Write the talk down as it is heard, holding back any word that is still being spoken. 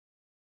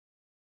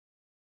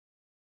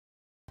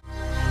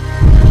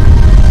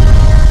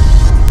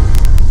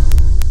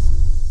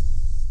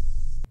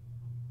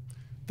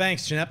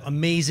Thanks, Schnepp.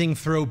 Amazing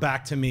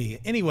throwback to me.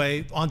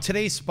 Anyway, on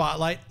today's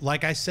Spotlight,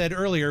 like I said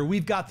earlier,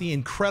 we've got the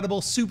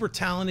incredible, super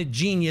talented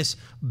genius,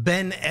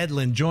 Ben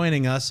Edlund,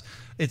 joining us.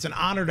 It's an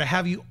honor to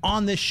have you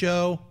on this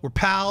show. We're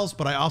pals,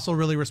 but I also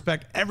really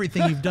respect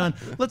everything you've done.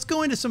 Let's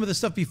go into some of the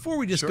stuff before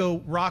we just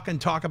go rock and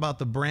talk about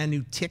the brand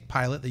new Tick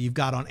pilot that you've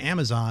got on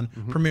Amazon,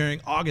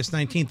 premiering August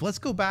 19th. Let's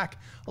go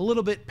back a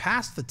little bit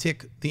past the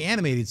Tick, the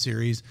animated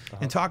series,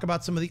 and talk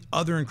about some of the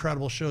other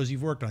incredible shows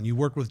you've worked on. You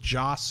worked with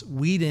Joss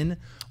Whedon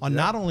on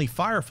not only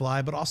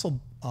Firefly, but also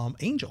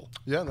Angel.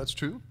 Yeah, that's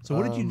true. So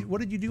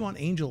what did you do on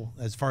Angel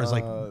as far as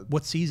like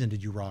what season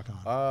did you rock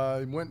on?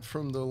 I went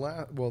from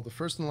the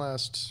first and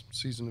last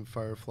season of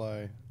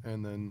Firefly,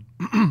 and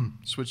then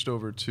switched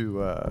over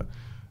to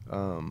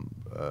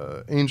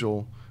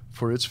Angel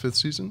for its 5th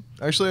season.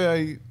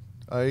 Actually,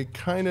 I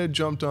kind of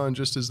jumped on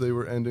just as they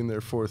were ending their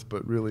 4th,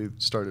 but really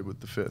started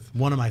with the 5th.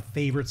 One of my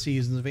favorite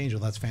seasons of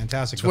Angel. That's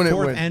fantastic. It's when the it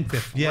 4th went and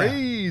 5th.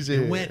 crazy. Yeah,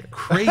 it went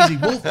crazy.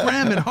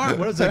 Wolfram and Hart.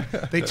 What is it?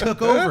 They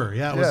took over.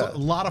 Yeah, it was a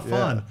lot of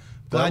fun. Yeah.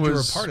 Glad you were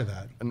a part of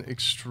that. An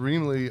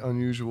extremely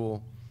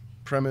unusual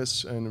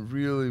premise and a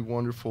really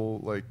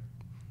wonderful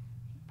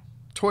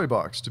toy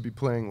box to be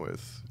playing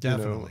with.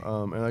 Definitely. You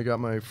know? And I got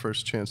my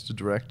first chance to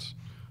direct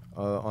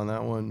on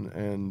that one,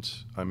 and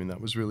I mean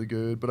that was really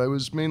good. But I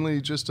was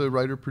mainly just a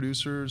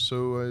writer-producer,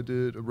 so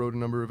I wrote a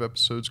number of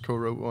episodes,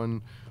 co-wrote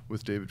one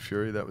with David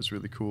Fury. That was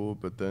really cool.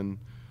 But then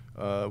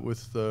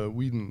with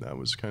Whedon, that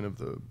was kind of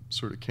the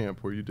sort of camp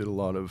where you did a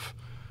lot of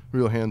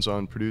real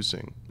hands-on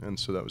producing, and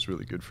so that was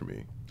really good for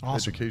me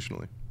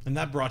educationally. And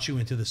that brought you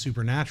into the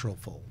supernatural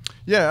fold.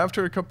 Yeah,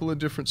 after a couple of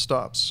different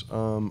stops,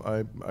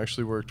 I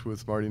actually worked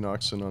with Marty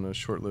Noxon on a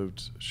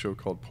short-lived show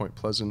called Point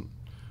Pleasant.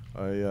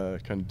 I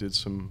kind of did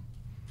some,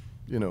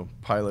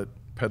 pilot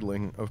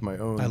peddling of my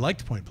own. I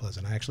liked Point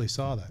Pleasant. I actually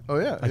saw that. Oh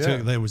yeah,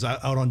 It was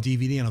out on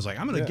DVD, and I was like,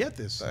 I'm going to get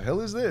this. The hell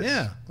is this?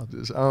 Yeah,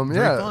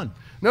 very fun.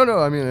 No,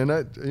 I mean, and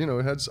it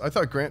had. I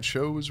thought Grant's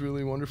show was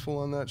really wonderful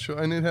on that show,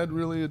 and it had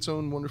really its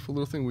own wonderful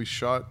little thing. We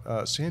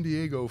shot San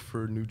Diego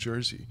for New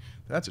Jersey.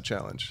 That's a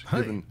challenge,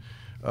 given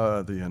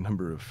the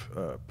number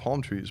of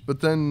palm trees.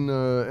 But then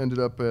ended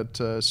up at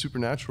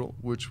Supernatural,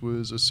 which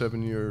was a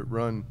 7-year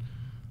run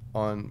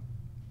on.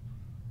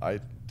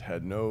 I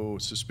had no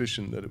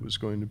suspicion that it was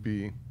going to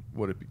be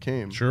what it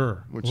became.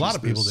 Sure. A lot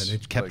of people did.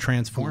 It kept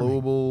transforming.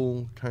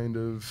 Global kind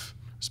of,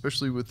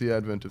 especially with the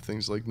advent of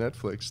things like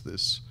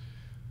Netflix,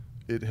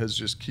 it has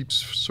just keeps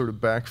sort of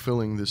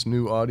backfilling this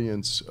new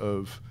audience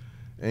of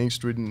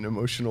angst-ridden,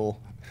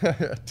 emotional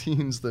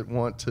teens that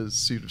want to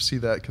see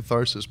that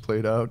catharsis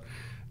played out,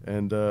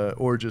 and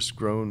or just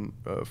grown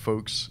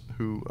folks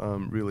who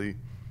really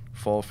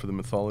fall for the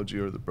mythology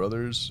or the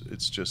brothers.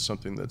 It's just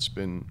something that's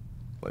been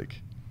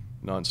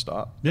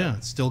nonstop. Yeah,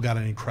 it's still got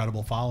an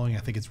incredible following. I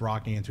think it's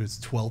rocking into its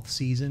 12th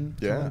season.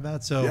 Yeah, like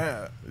that. So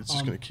yeah, it's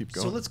just going to keep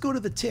going. So let's go to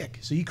the Tick.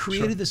 So you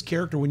created this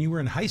character when you were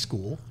in high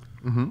school,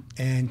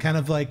 and kind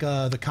of like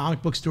the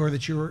comic book store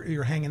that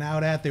you're hanging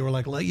out at. They were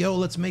like, "Yo,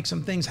 let's make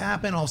some things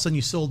happen." All of a sudden,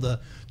 you sold the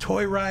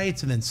toy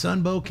rights, and then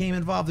Sunbow came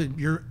involved.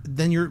 You're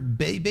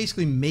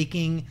basically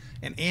making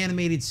an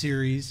animated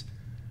series.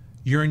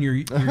 You're in your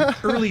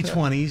early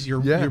 20s.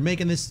 You're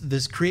making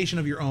this creation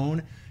of your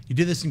own. You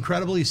did this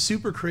incredibly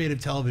super creative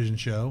television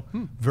show,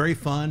 very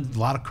fun, a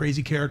lot of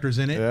crazy characters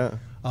in it.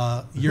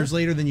 Yeah. Years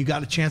later, then you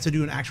got a chance to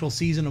do an actual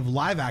season of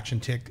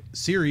live-action Tick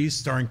series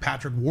starring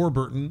Patrick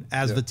Warburton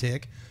as the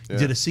Tick. You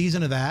did a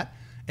season of that,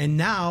 and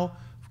now,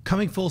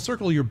 coming full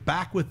circle, you're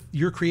back with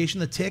your creation,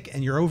 the Tick,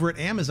 and you're over at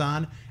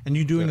Amazon, and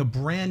you're doing a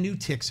brand new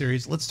Tick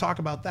series. Let's talk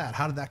about that.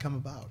 How did that come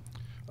about?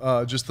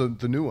 Just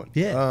the new one.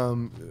 Yeah.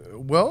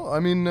 Well,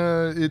 I mean,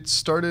 it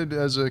started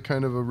as a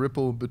kind of a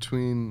ripple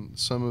between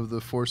some of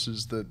the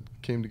forces that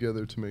came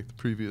together to make the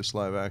previous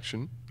live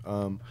action.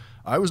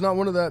 I was not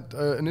one of that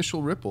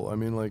initial ripple. I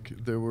mean,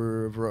 there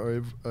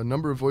were a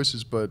number of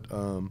voices, but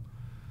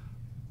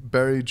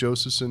Barry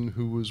Josephson,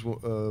 who was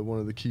one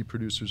of the key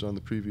producers on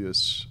the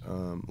previous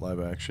live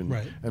action,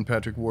 and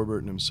Patrick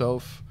Warburton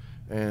himself,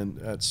 and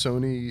at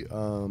Sony,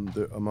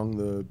 among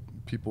the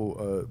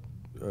people.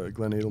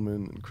 Glenn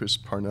Edelman and Chris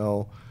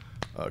Parnell.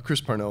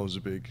 Chris Parnell was a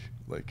big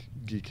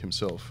geek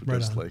himself,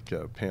 just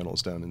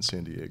panels down in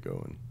San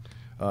Diego.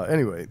 And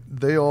anyway,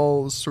 they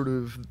all sort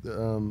of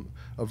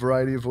a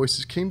variety of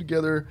voices came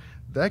together.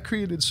 That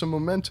created some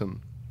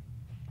momentum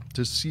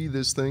to see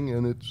this thing,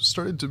 and it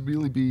started to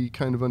really be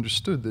kind of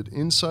understood that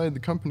inside the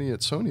company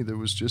at Sony there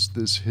was just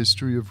this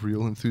history of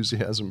real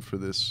enthusiasm for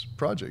this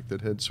project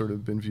that had sort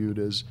of been viewed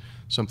as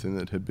something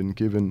that had been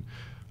given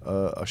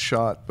a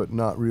shot but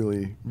not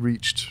really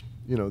reached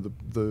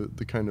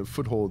the kind of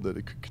foothold that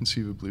it could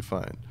conceivably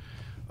find.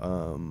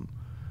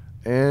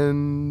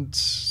 And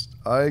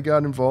I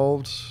got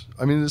involved.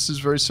 I mean, this is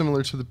very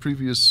similar to the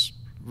previous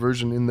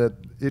version in that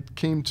it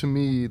came to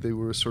me, they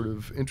were sort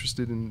of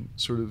interested in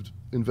sort of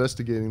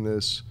investigating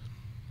this.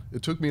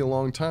 It took me a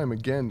long time,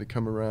 again, to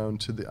come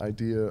around to the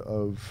idea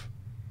of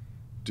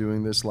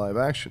doing this live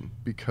action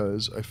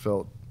because I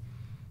felt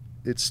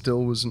it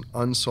still was an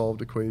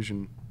unsolved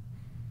equation.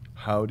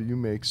 How do you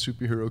make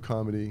superhero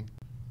comedy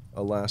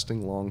a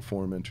lasting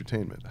long-form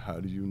entertainment? How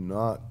do you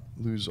not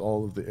lose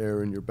all of the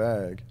air in your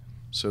bag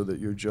so that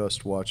you're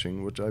just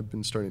watching, which I've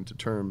been starting to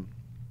term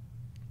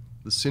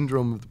the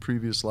syndrome of the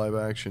previous live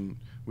action,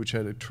 which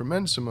had a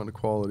tremendous amount of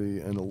quality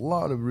and a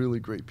lot of really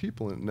great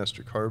people in it.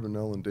 Nestor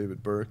Carbonell and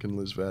David Burke and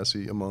Liz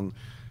Vassy among,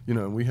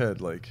 and we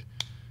had like,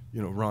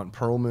 Ron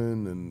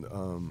Perlman and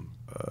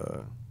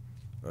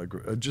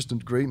just a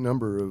great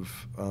number of,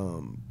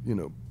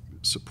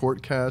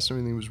 support cast.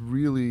 Everything was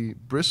really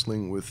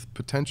bristling with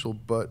potential,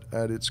 but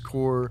at its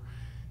core,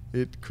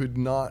 it could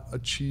not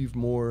achieve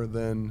more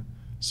than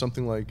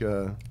something like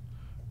a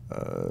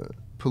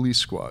Police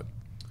Squad.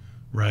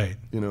 Right.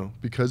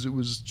 Because it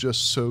was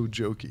just so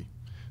jokey.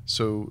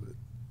 So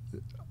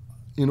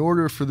in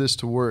order for this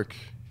to work,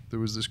 there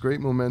was this great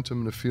momentum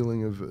and a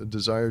feeling of a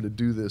desire to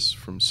do this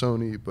from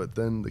Sony, but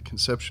then the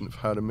conception of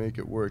how to make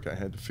it work, I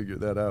had to figure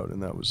that out,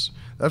 and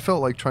that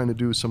felt like trying to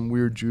do some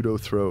weird judo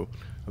throw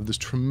of this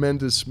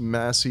tremendous,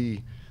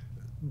 massy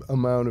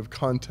amount of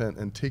content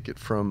and take it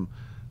from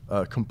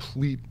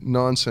complete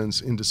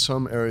nonsense into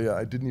some area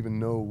I didn't even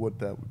know what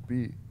that would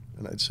be.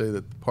 And I'd say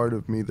that the part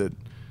of me that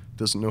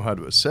doesn't know how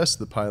to assess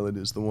the pilot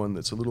is the one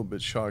that's a little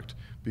bit shocked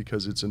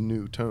because it's a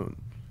new tone.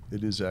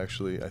 It is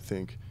actually, I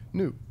think,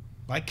 new.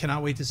 I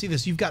cannot wait to see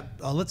this. You've got,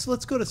 let's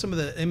go to some of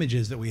the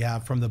images that we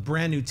have from the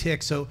brand new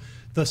Tick. So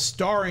the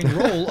starring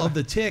role of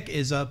the Tick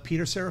is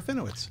Peter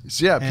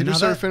Serafinowicz. Yeah, Peter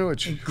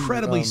Serafinowicz.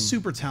 Incredibly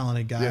super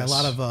talented guy. Yes. A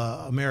lot of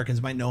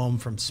Americans might know him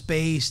from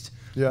Spaced.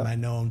 Yeah. Might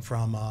know him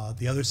from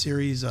the other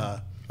series.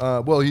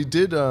 Well, he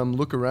did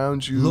Look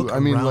Around You.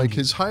 Look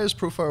his highest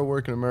profile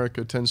work in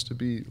America tends to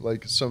be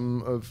like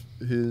some of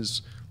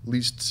his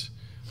least,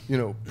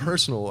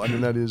 personal.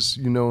 That is,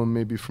 him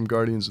maybe from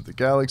Guardians of the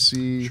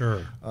Galaxy.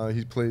 Sure.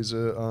 He plays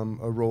a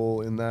role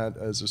in that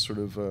as a sort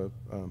of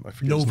I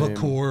forget Nova his name.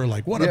 Corps,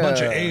 like what a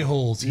bunch of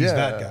a-holes. He's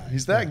that guy.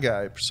 He's that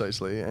guy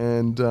precisely,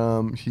 and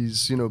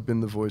he's been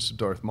the voice of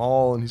Darth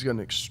Maul, and he's got an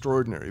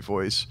extraordinary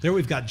voice. There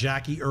we've got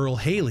Jackie Earl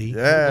Haley.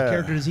 Yeah. What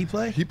character does he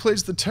play? He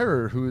plays the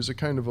Terror, who is a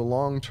kind of a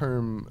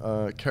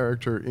long-term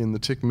character in the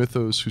Tick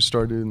mythos who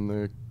started in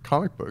the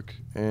comic book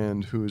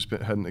and who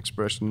had an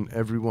expression in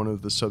every one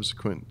of the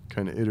subsequent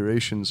kind of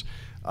iterations.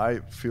 I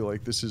feel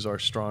like this is our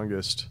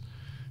strongest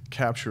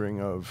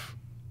capturing of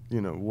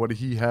what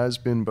he has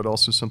been, but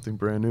also something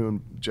brand new.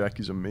 And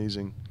Jackie's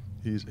amazing.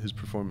 His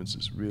performance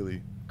is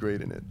really great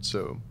in it.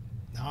 So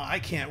no, I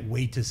can't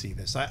wait to see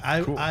this.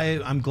 Cool.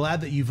 I'm glad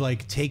that you've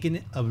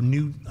taken a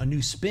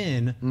new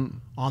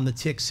spin on the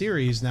Tick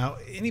series. Now,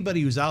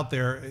 anybody who's out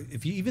there,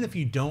 even if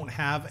you don't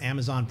have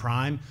Amazon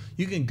Prime,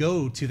 you can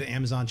go to the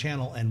Amazon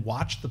channel and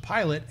watch the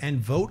pilot and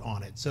vote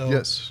on it. So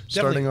yes,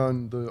 starting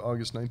on the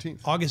August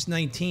 19th. August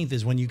 19th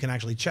is when you can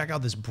actually check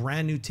out this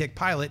brand new Tick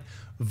pilot,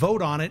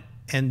 vote on it,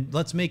 and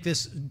let's make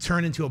this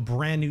turn into a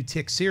brand new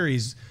Tick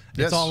series.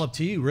 It's all up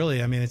to you, really.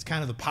 It's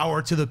kind of the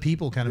power to the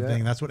people kind of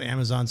thing. That's what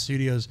Amazon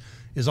Studios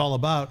is all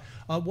about.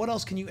 What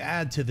else can you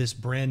add to this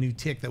brand new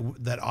Tick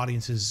that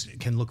audiences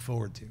can look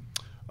forward to?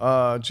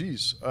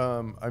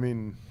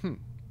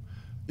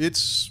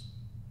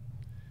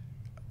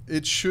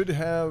 It should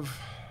have,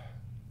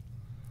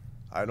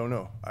 I don't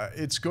know.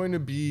 It's going to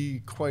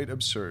be quite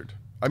absurd.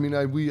 I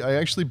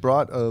actually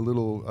brought a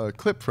little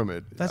clip from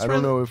it. I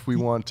don't know if we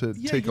want to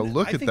take a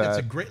look at that. I think that's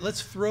a great.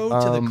 Let's throw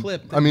to the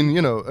clip.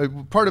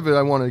 Part of it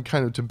I wanted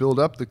kind of to build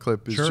up the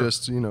clip is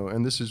just,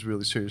 and this is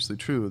really seriously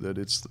true, that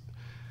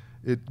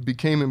it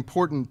became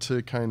important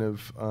to kind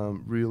of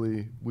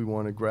really, we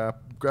want to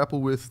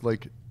grapple with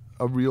like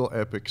a real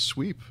epic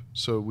sweep.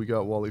 So we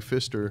got Wally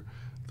Pfister,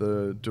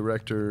 the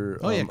director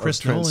Chris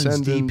of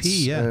Transcendence,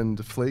 DP,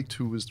 and Flaked,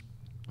 who was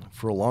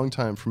for a long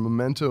time, from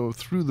Memento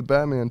through the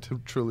Batman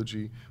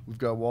trilogy. We've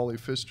got Wally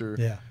Pfister.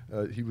 Yeah.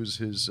 He was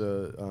his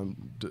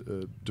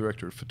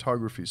director of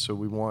photography. So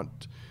we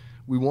want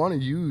to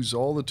use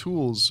all the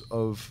tools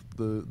of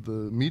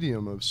the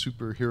medium of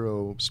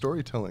superhero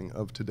storytelling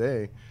of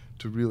today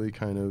to really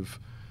kind of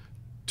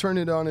turn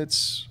it on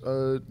its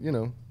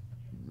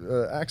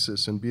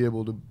axis and be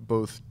able to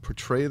both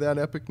portray that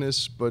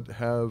epicness but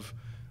have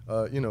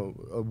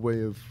a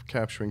way of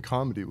capturing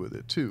comedy with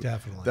it too.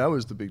 Definitely. That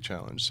was the big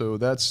challenge. So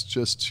that's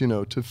just,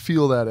 to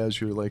feel that as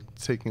you're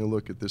taking a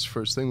look at this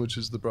first thing, which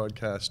is the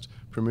broadcast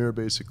premiere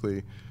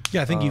basically.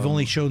 Yeah, I think you've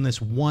only shown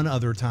this one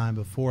other time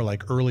before,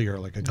 earlier,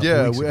 a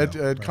couple weeks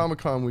ago. At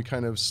Comic-Con we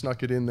kind of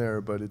snuck it in there,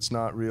 but it's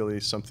not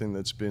really something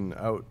that's been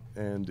out,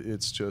 and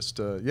it's just,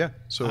 So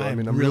I'm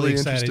really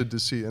interested to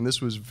see, and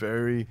this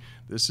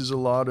is a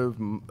lot of,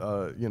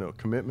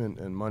 commitment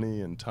and money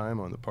and time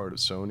on the part of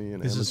Sony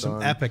and Amazon. This is some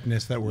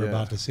epicness that we're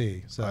about to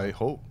see. So I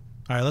hope.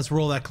 All right, let's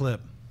roll that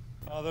clip.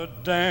 Other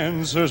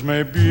dancers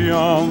may be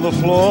on the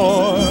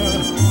floor,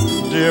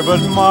 dear, but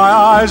my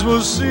eyes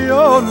will see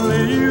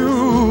only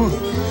you.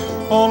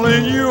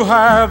 Only you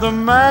have the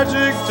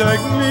magic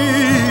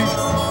technique.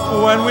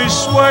 When we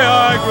sway,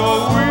 I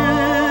grow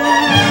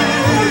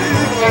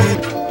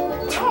weak.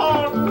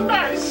 Oh,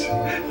 nice.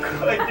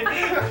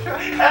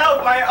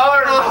 Help, my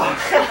arm.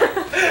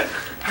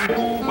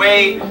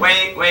 Wait,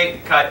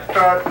 cut.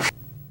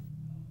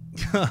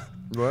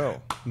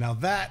 Well, Now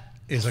that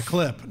is a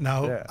clip.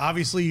 Now, Yeah.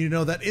 obviously, you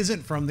know that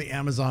isn't from the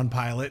Amazon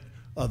pilot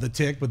of The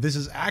Tick, but this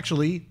is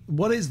actually,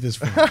 what is this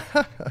from?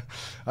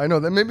 I know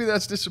that maybe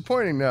that's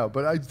disappointing now,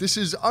 but this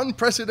is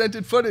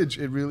unprecedented footage.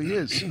 It really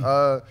is.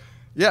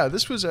 Yeah,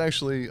 this was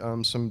actually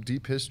some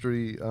deep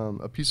history,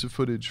 a piece of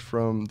footage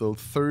from the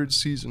 3rd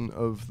season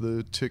of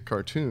the Tick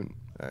cartoon,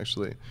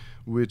 actually,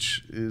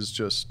 which is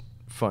just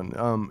fun.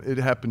 It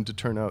happened to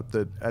turn out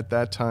that at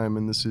that time,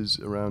 and this is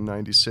around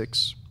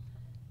 96,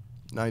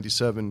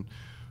 97,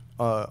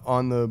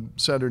 on the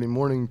Saturday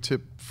morning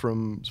tip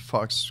from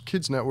Fox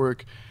Kids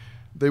Network,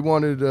 they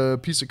wanted a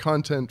piece of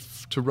content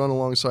to run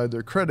alongside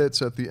their credits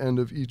at the end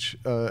of each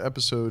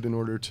episode in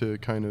order to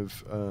kind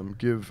of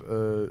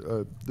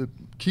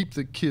keep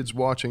the kids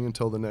watching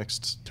until the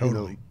next,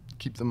 Totally.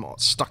 keep them all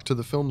stuck to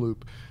the film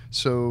loop.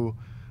 So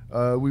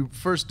we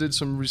first did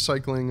some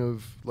recycling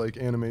of like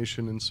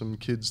animation and some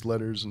kids'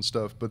 letters and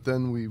stuff, but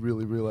then we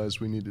really realized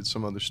we needed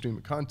some other stream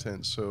of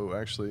content. So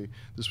actually,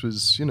 this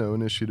was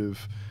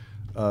initiative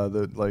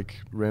that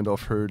like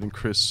Randolph Hurd and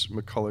Chris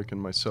McCulloch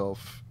and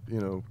myself,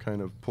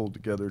 kind of pulled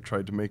together,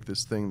 tried to make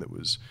this thing that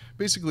was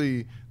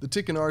basically the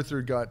Tick and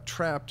Arthur got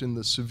trapped in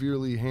the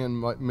severely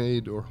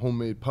handmade or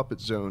homemade puppet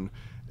zone.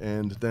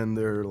 And then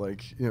they're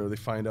like, they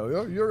find out,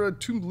 oh, you're a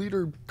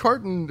 2-liter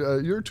carton,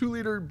 you're a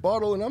 2-liter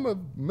bottle, and I'm a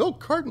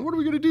milk carton. What are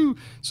we going to do?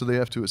 So they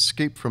have to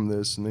escape from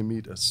this, and they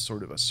meet a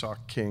sort of a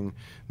sock king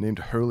named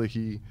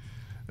Hurley.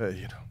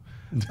 It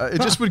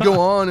just would go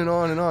on and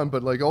on and on.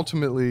 But like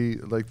ultimately,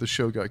 like the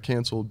show got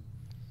canceled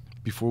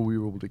before we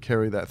were able to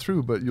carry that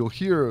through. But you'll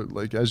hear,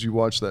 like, as you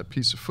watch that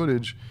piece of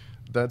footage,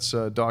 that's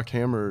Doc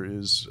Hammer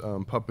is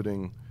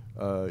puppeting,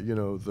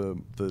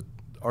 the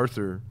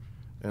Arthur,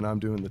 and I'm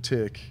doing the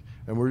Tick.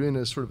 And we're in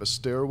a sort of a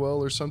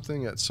stairwell or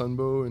something at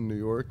Sunbow in New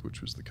York,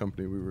 which was the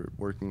company we were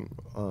working,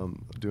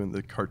 doing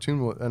the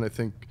cartoon with. And I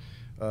think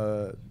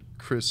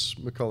Chris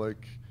McCulloch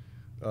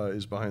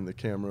is behind the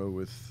camera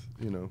with,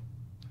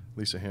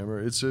 Lisa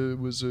Hammer.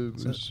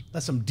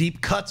 That's some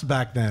deep cuts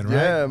back then, right?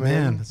 Yeah,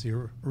 man. That's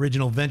the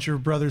original Venture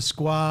Brothers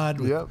squad.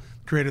 With Yep.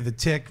 Creator of The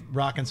Tick,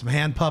 rocking some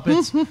hand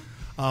puppets.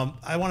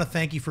 I want to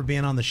thank you for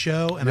being on the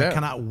show, and I Yeah.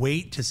 cannot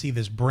wait to see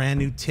this brand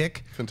new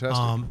Tick.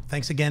 Fantastic.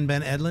 Thanks again,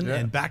 Ben Edlund, Yeah.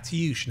 and back to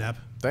you, Schnepp.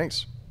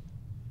 Thanks.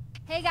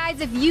 Hey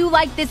guys, if you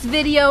like this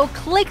video,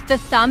 click the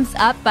thumbs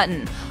up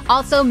button.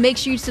 Also, make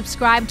sure you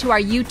subscribe to our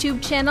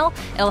YouTube channel.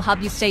 It'll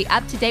help you stay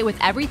up to date with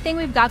everything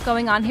we've got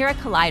going on here at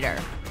Collider.